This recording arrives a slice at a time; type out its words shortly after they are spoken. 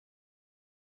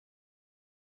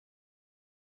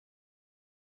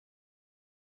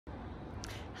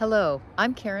Hello,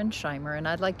 I'm Karen Scheimer, and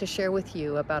I'd like to share with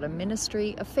you about a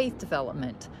ministry of faith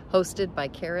development hosted by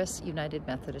Carus United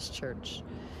Methodist Church.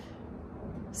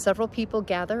 Several people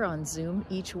gather on Zoom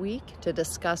each week to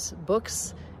discuss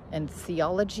books and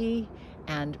theology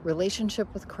and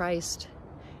relationship with Christ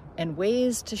and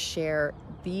ways to share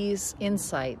these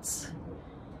insights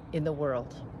in the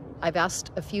world. I've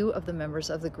asked a few of the members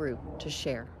of the group to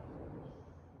share.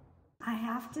 I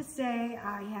have to say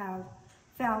I have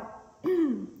felt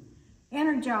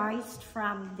energized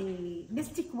from the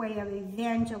mystic way of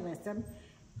evangelism,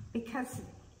 because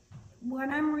what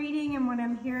I'm reading and what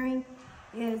I'm hearing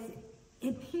is it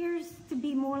appears to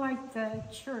be more like the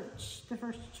church, the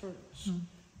first church,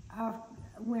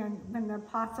 when the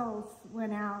apostles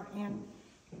went out and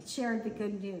shared the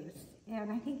good news.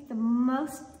 And I think the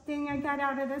most thing I got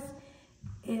out of this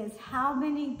is how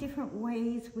many different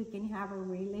ways we can have a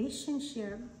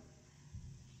relationship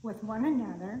with one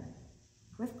another,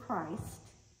 with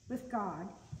Christ, with God,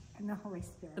 and the Holy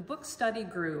Spirit. The book study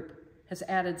group has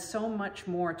added so much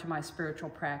more to my spiritual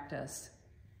practice.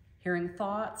 Hearing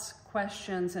thoughts,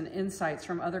 questions, and insights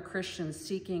from other Christians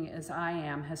seeking as I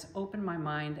am has opened my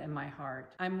mind and my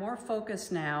heart. I'm more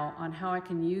focused now on how I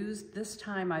can use this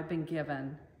time I've been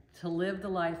given to live the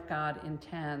life God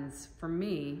intends for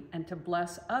me and to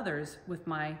bless others with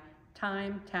my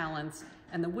time, talents,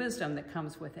 and the wisdom that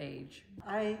comes with age.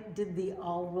 I did the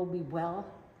All Will Be Well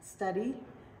study,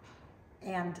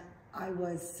 and I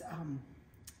was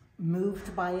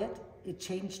moved by it. It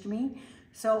changed me.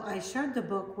 So I shared the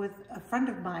book with a friend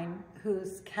of mine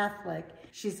who's Catholic.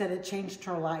 She said it changed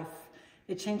her life.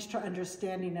 It changed her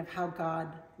understanding of how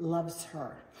God loves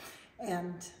her.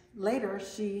 And later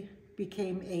she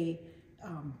became a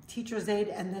teacher's aide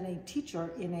and then a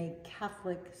teacher in a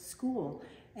Catholic school.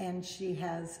 And she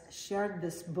has shared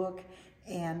this book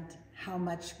and how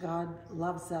much God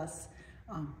loves us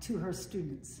to her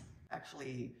students.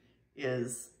 Actually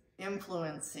is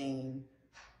influencing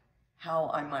how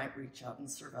I might reach out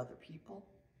and serve other people.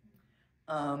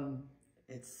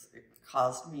 It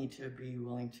caused me to be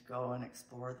willing to go and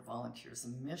explore the volunteers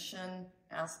and mission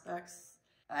aspects.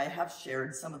 I have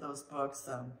shared some of those books.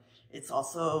 It's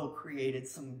also created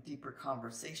some deeper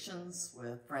conversations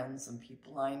with friends and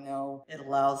people I know. It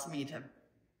allows me to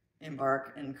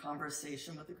embark in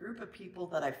conversation with a group of people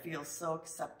that I feel so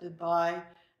accepted by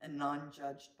and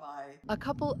non-judged by. A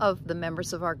couple of the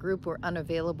members of our group were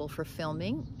unavailable for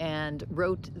filming and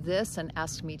wrote this and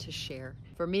asked me to share.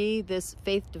 For me, this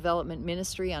faith development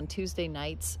ministry on Tuesday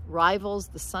nights rivals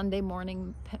the Sunday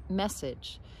morning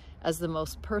message as the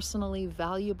most personally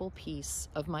valuable piece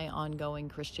of my ongoing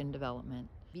Christian development.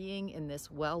 Being in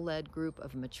this well-led group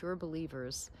of mature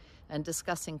believers and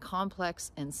discussing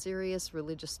complex and serious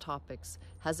religious topics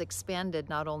has expanded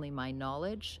not only my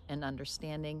knowledge and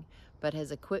understanding, but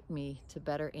has equipped me to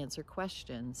better answer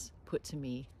questions put to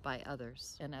me by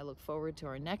others. And I look forward to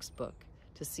our next book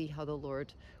to see how the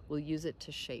Lord will use it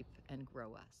to shape and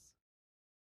grow us.